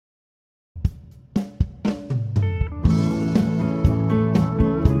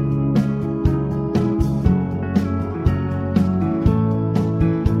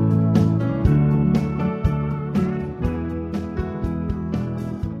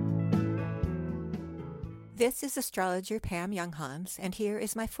This is astrologer Pam Younghans, and here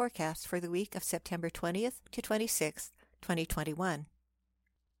is my forecast for the week of September 20th to 26th, 2021.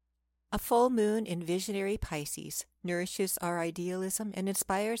 A full moon in visionary Pisces nourishes our idealism and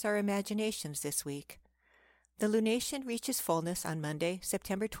inspires our imaginations this week. The lunation reaches fullness on Monday,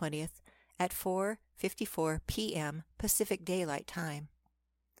 September 20th at 4:54 p.m. Pacific Daylight Time.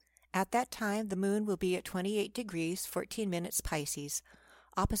 At that time, the moon will be at 28 degrees 14 minutes Pisces,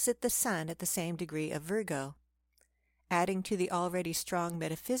 opposite the sun at the same degree of Virgo. Adding to the already strong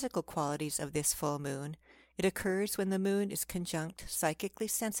metaphysical qualities of this full moon, it occurs when the moon is conjunct psychically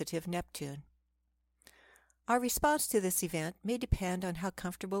sensitive Neptune. Our response to this event may depend on how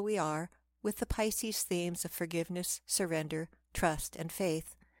comfortable we are with the Pisces themes of forgiveness, surrender, trust, and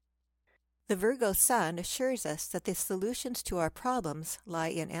faith. The Virgo sun assures us that the solutions to our problems lie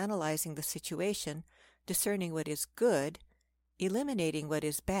in analyzing the situation, discerning what is good, eliminating what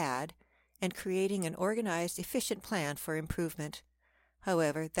is bad, and creating an organized, efficient plan for improvement.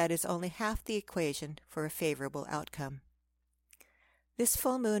 However, that is only half the equation for a favorable outcome. This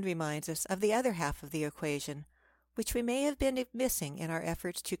full moon reminds us of the other half of the equation, which we may have been missing in our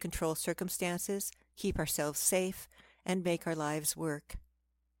efforts to control circumstances, keep ourselves safe, and make our lives work.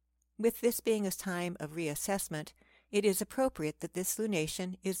 With this being a time of reassessment, it is appropriate that this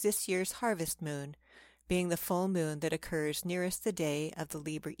lunation is this year's harvest moon, being the full moon that occurs nearest the day of the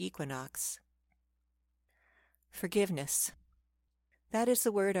Libra equinox. Forgiveness. That is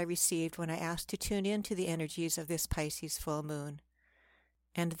the word I received when I asked to tune in to the energies of this Pisces full moon.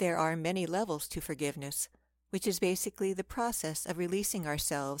 And there are many levels to forgiveness, which is basically the process of releasing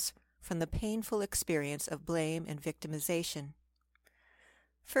ourselves from the painful experience of blame and victimization.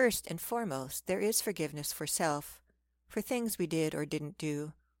 First and foremost, there is forgiveness for self, for things we did or didn't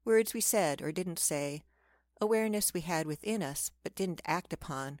do, words we said or didn't say, awareness we had within us but didn't act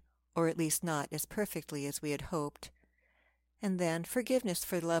upon, or at least not as perfectly as we had hoped. And then forgiveness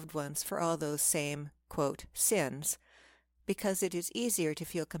for loved ones for all those same, quote, sins, because it is easier to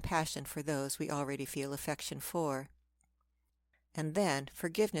feel compassion for those we already feel affection for. And then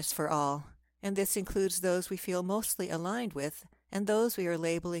forgiveness for all, and this includes those we feel mostly aligned with and those we are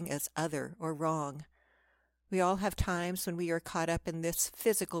labeling as other or wrong. We all have times when we are caught up in this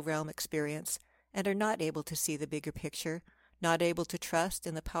physical realm experience and are not able to see the bigger picture, not able to trust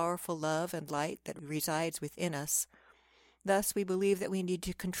in the powerful love and light that resides within us. Thus, we believe that we need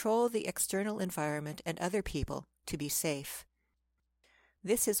to control the external environment and other people to be safe.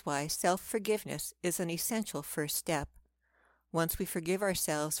 This is why self-forgiveness is an essential first step. Once we forgive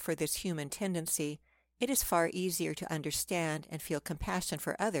ourselves for this human tendency, it is far easier to understand and feel compassion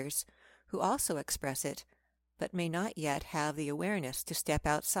for others who also express it, but may not yet have the awareness to step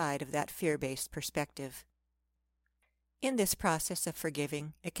outside of that fear-based perspective. In this process of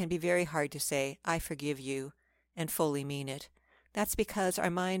forgiving, it can be very hard to say, "I forgive you," and fully mean it. That's because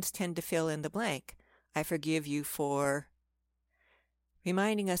our minds tend to fill in the blank. I forgive you for,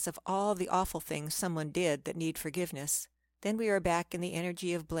 reminding us of all the awful things someone did that need forgiveness. Then we are back in the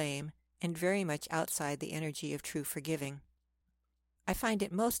energy of blame and very much outside the energy of true forgiving. I find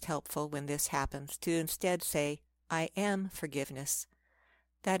it most helpful when this happens to instead say, I am forgiveness.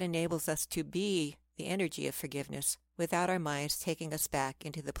 That enables us to be the energy of forgiveness without our minds taking us back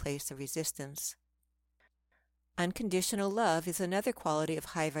into the place of resistance. Unconditional love is another quality of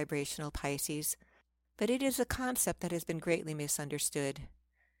high vibrational Pisces, but it is a concept that has been greatly misunderstood.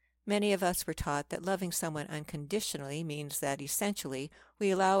 Many of us were taught that loving someone unconditionally means that essentially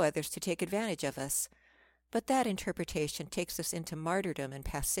we allow others to take advantage of us, but that interpretation takes us into martyrdom and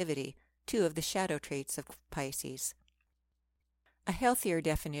passivity, two of the shadow traits of Pisces. A healthier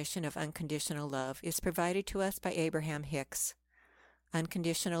definition of unconditional love is provided to us by Abraham Hicks.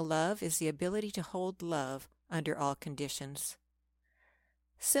 Unconditional love is the ability to hold love under all conditions.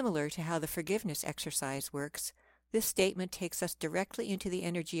 Similar to how the forgiveness exercise works, this statement takes us directly into the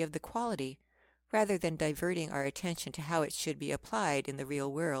energy of the quality, rather than diverting our attention to how it should be applied in the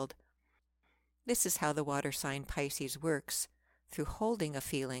real world. This is how the water sign Pisces works, through holding a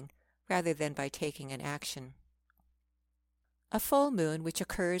feeling, rather than by taking an action. A full moon, which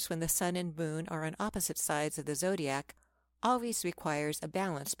occurs when the sun and moon are on opposite sides of the zodiac, always requires a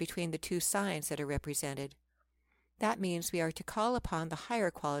balance between the two signs that are represented. That means we are to call upon the higher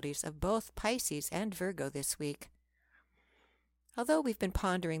qualities of both Pisces and Virgo this week. Although we've been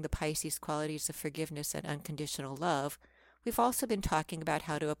pondering the Pisces qualities of forgiveness and unconditional love, we've also been talking about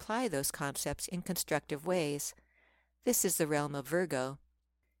how to apply those concepts in constructive ways. This is the realm of Virgo,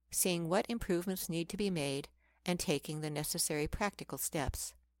 seeing what improvements need to be made and taking the necessary practical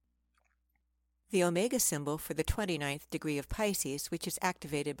steps. The Omega symbol for the 29th degree of Pisces, which is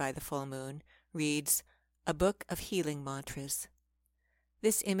activated by the full moon, reads, a book of healing mantras.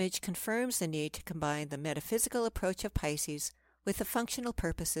 This image confirms the need to combine the metaphysical approach of Pisces with the functional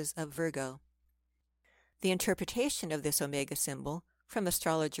purposes of Virgo. The interpretation of this Omega symbol from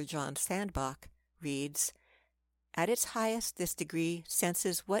astrologer John Sandbach reads, "At its highest, this degree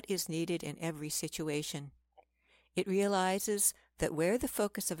senses what is needed in every situation. It realizes that where the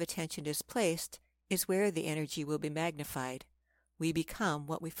focus of attention is placed is where the energy will be magnified. We become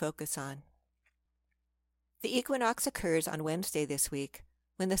what we focus on." The equinox occurs on Wednesday this week,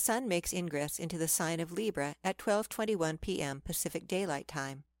 when the Sun makes ingress into the sign of Libra at 12:21 p.m. Pacific Daylight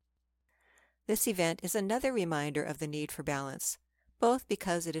Time. This event is another reminder of the need for balance, both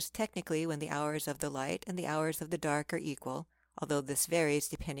because it is technically when the hours of the light and the hours of the dark are equal, although this varies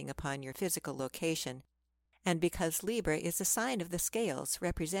depending upon your physical location, and because Libra is a sign of the scales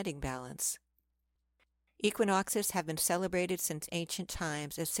representing balance. Equinoxes have been celebrated since ancient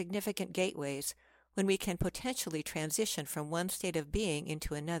times as significant gateways when we can potentially transition from one state of being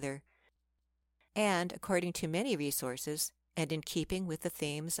into another. And, according to many resources, and in keeping with the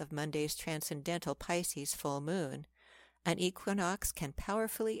themes of Monday's transcendental Pisces full moon, an equinox can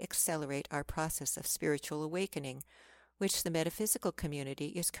powerfully accelerate our process of spiritual awakening, which the metaphysical community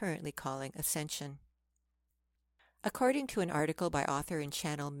is currently calling ascension. According to an article by author and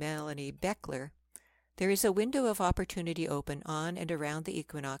channel Melanie Beckler, there is a window of opportunity open on and around the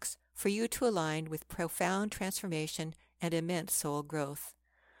equinox for you to align with profound transformation and immense soul growth,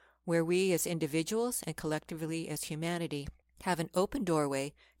 where we as individuals and collectively as humanity have an open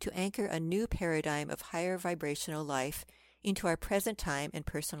doorway to anchor a new paradigm of higher vibrational life into our present time and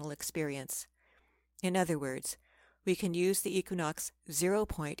personal experience. In other words, we can use the equinox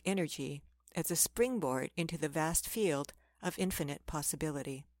zero-point energy as a springboard into the vast field of infinite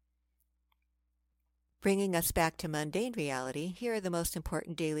possibility. Bringing us back to mundane reality, here are the most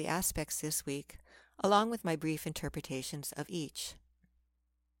important daily aspects this week, along with my brief interpretations of each.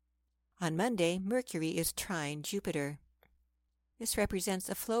 On Monday, Mercury is trine Jupiter. This represents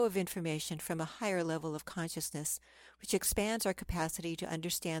a flow of information from a higher level of consciousness, which expands our capacity to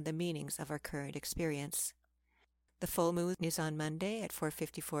understand the meanings of our current experience. The full moon is on Monday at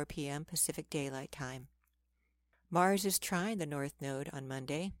 4:54 p.m. Pacific Daylight Time. Mars is trine the North Node on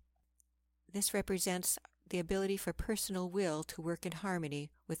Monday. This represents the ability for personal will to work in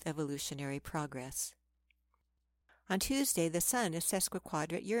harmony with evolutionary progress. On Tuesday, the Sun is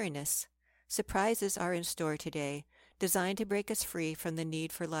sesquiquadrate Uranus. Surprises are in store today, designed to break us free from the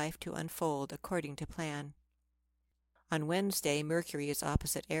need for life to unfold according to plan. On Wednesday, Mercury is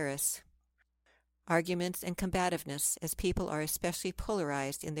opposite Eris. Arguments and combativeness, as people are especially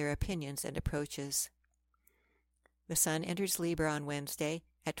polarized in their opinions and approaches. The Sun enters Libra on Wednesday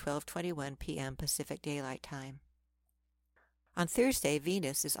at 12:21 p.m. Pacific Daylight Time. On Thursday,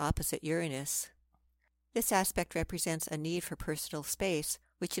 Venus is opposite Uranus. This aspect represents a need for personal space,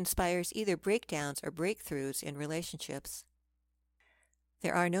 which inspires either breakdowns or breakthroughs in relationships.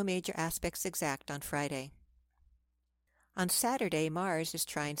 There are no major aspects exact on Friday. On Saturday, Mars is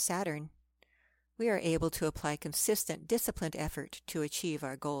trine Saturn. We are able to apply consistent, disciplined effort to achieve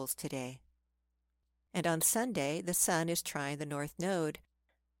our goals today. And on Sunday, the Sun is trine the North Node.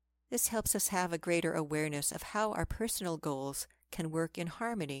 This helps us have a greater awareness of how our personal goals can work in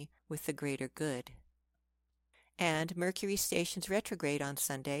harmony with the greater good. And Mercury stations retrograde on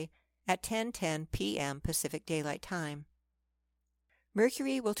Sunday at 10:10 p.m. Pacific Daylight Time.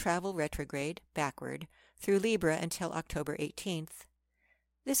 Mercury will travel retrograde, backward, through Libra until October 18th.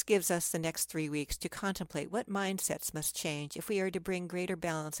 This gives us the next 3 weeks to contemplate what mindsets must change if we are to bring greater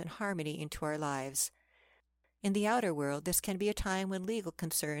balance and harmony into our lives. In the outer world, this can be a time when legal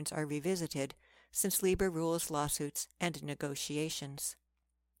concerns are revisited, since Libra rules lawsuits and negotiations.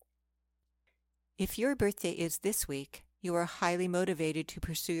 If your birthday is this week, you are highly motivated to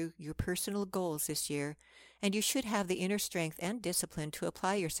pursue your personal goals this year, and you should have the inner strength and discipline to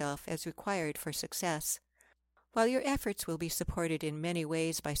apply yourself as required for success. While your efforts will be supported in many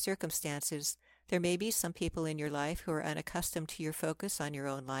ways by circumstances, there may be some people in your life who are unaccustomed to your focus on your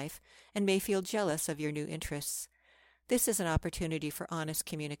own life and may feel jealous of your new interests. This is an opportunity for honest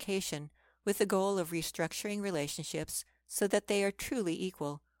communication, with the goal of restructuring relationships so that they are truly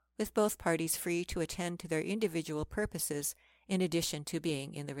equal, with both parties free to attend to their individual purposes in addition to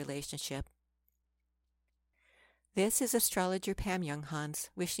being in the relationship. This is astrologer Pam Younghans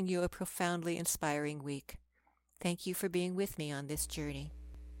wishing you a profoundly inspiring week. Thank you for being with me on this journey.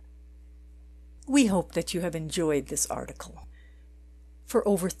 We hope that you have enjoyed this article. For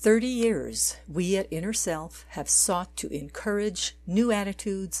over 30 years, we at Inner Self have sought to encourage new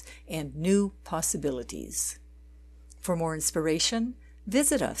attitudes and new possibilities. For more inspiration,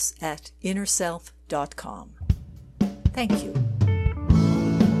 visit us at innerself.org. innerself.com. Thank you.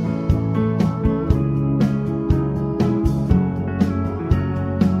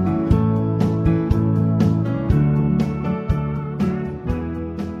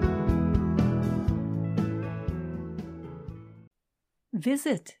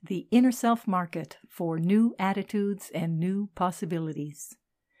 Visit the Inner Self Market for new attitudes and new possibilities.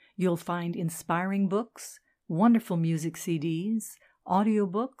 You'll find inspiring books, wonderful music CDs,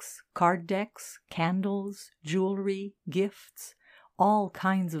 audiobooks, card decks, candles, jewelry, gifts, all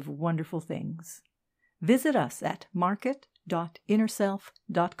kinds of wonderful things. Visit us at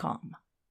market.innerself.com.